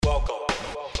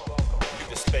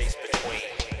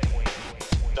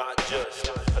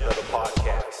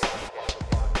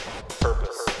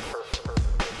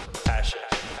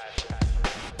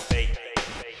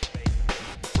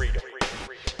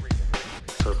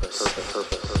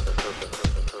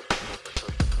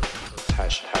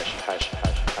Passion.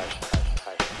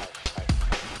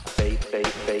 Faith.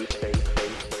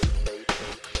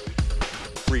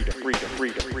 Freedom.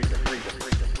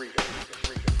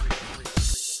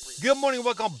 Good morning,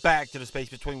 welcome back to The Space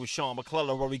Between with Sean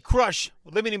McClellan, where we crush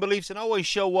limiting beliefs and always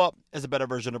show up as a better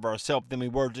version of ourselves than we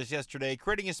were just yesterday,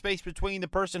 creating a space between the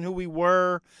person who we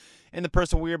were and the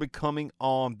person we are becoming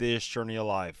on this journey of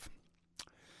life.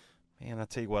 Man, I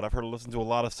tell you what, I've heard listen to a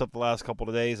lot of stuff the last couple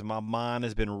of days, and my mind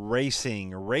has been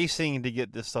racing to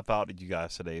get this stuff out to you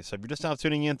guys today. So if you're just now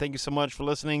tuning in, thank you so much for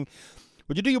listening.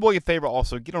 Would you do your boy a favor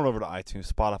also? Get on over to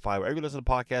iTunes, Spotify, wherever you listen to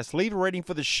podcasts. Leave a rating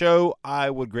for the show.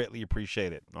 I would greatly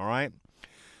appreciate it. All right?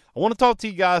 I want to talk to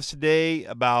you guys today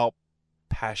about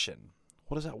passion.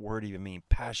 What does that word even mean?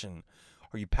 Passion.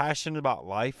 Are you passionate about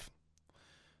life?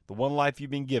 The one life you've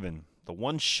been given. The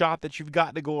one shot that you've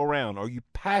got to go around. Are you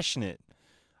passionate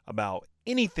about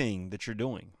anything that you're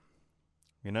doing?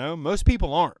 You know, most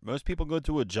people aren't. Most people go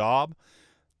to a job.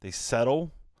 They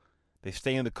settle. They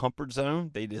stay in the comfort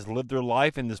zone. They just live their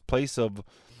life in this place of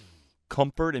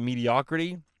comfort and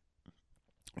mediocrity.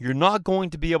 You're not going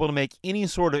to be able to make any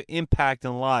sort of impact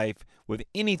in life with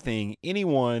anything,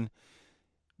 anyone,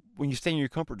 when you stay in your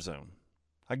comfort zone.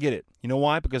 I get it. You know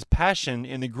why? Because passion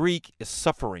in the Greek is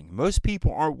suffering. Most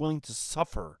people aren't willing to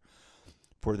suffer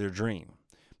for their dream.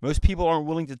 Most people aren't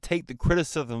willing to take the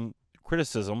criticism, I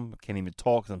can't even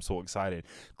talk because I'm so excited,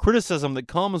 criticism that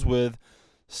comes with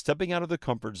stepping out of the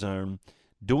comfort zone,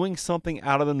 doing something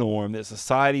out of the norm that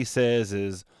society says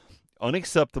is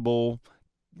unacceptable,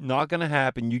 not going to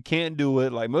happen, you can't do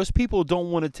it. Like, most people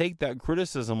don't want to take that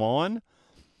criticism on.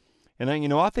 And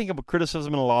I think of a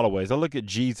criticism in a lot of ways. I look at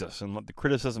Jesus and the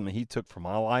criticism that he took for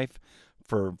my life,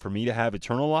 for me to have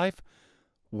eternal life.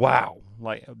 Wow.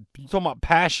 Like, you talking about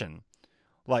passion,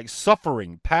 like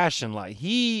suffering, passion. Like,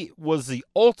 he was the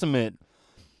ultimate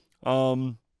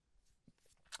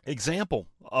example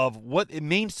of what it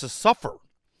means to suffer.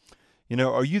 You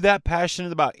know, are you that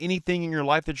passionate about anything in your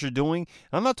life that you're doing?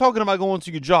 And I'm not talking about going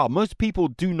to your job. Most people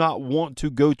do not want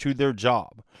to go to their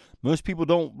job. Most people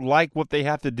don't like what they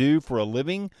have to do for a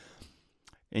living.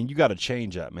 And you got to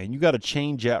change that, man. You got to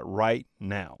change that right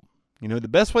now. You know, the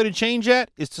best way to change that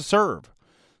is to serve.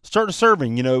 Start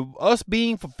serving. You know, us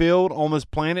being fulfilled on this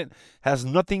planet has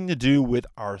nothing to do with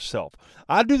ourselves.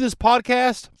 I do this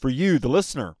podcast for you, the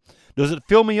listener. Does it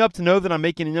fill me up to know that I'm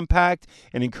making an impact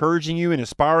and encouraging you and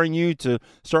inspiring you to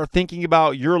start thinking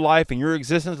about your life and your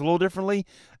existence a little differently?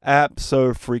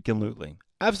 Absolutely.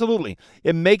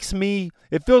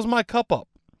 It fills my cup up.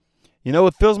 You know,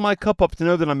 it fills my cup up to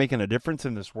know that I'm making a difference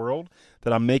in this world,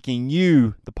 that I'm making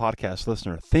you, the podcast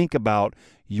listener, think about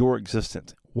your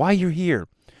existence, why you're here.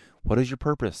 What is your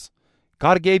purpose?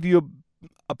 God gave you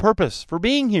a purpose for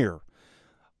being here.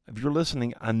 If you're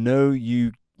listening, I know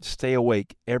you stay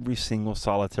awake every single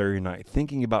solitary night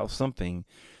thinking about something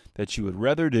that you would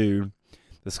rather do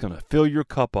that's going to fill your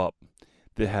cup up,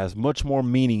 that has much more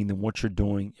meaning than what you're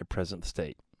doing in your present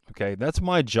state. Okay, that's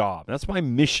my job. That's my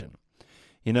mission.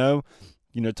 You know,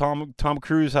 Tom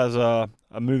Cruise has a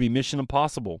movie, Mission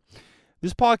Impossible.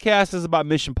 This podcast is about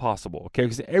Mission Possible, okay?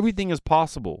 Because everything is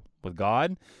possible with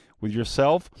God, with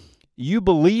yourself. You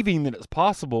believing that it's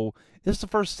possible is the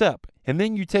first step. And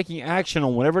then you taking action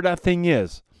on whatever that thing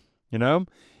is. You know,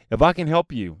 if I can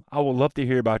help you, I would love to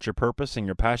hear about your purpose and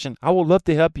your passion. I would love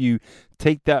to help you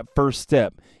take that first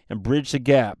step and bridge the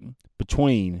gap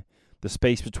between the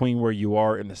space between where you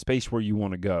are and the space where you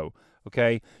want to go.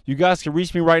 Okay. You guys can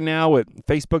reach me right now at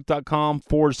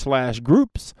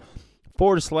facebook.com/groups/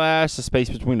 the space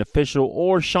between official,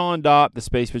 or the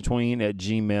space between at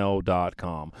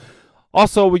gmail.com.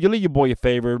 Also, would you leave your boy a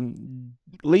favor?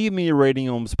 Leave me a rating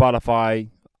on Spotify,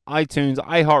 iTunes,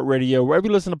 iHeartRadio, wherever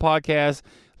you listen to podcasts.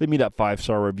 Leave me that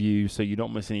 5-star review so you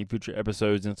don't miss any future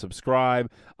episodes, and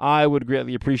subscribe. I would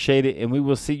greatly appreciate it, and we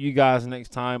will see you guys next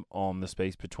time on The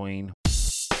Space Between.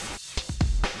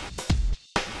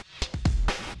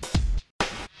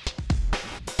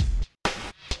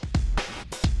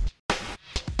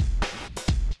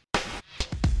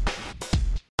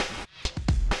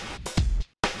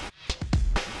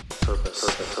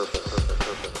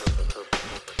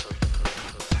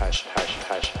 Passion.